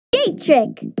skate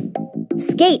trick.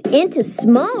 Skate into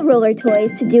small roller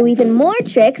toys to do even more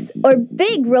tricks, or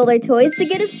big roller toys to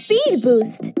get a speed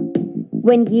boost.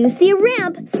 When you see a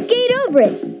ramp, skate over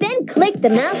it, then click the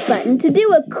mouse button to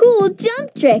do a cool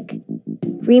jump trick.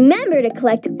 Remember to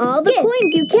collect all the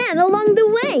coins you can along the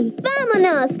way.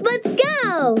 Vámonos! Let's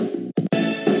go!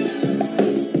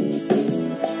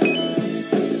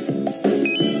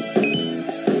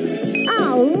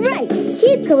 Alright,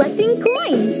 keep collecting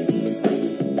coins.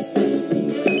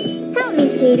 Help me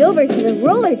skate over to the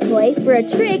roller toy for a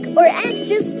trick or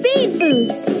extra speed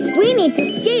boost. We need to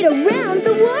skate around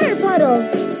the water puddle.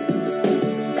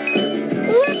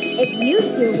 If you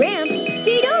see a ramp,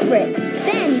 skate over it.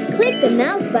 Then click the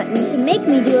mouse button to make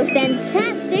me do a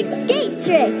fantastic skate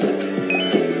trick.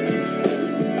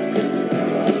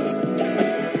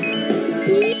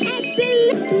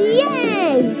 Excellent!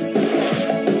 Yay!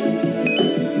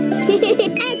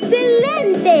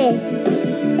 Excelente!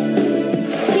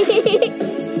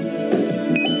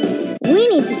 We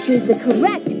need to choose the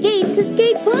correct gate to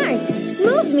skate park.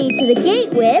 Move me to the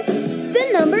gate with the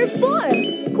number 4.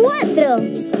 4.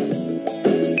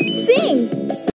 Sí.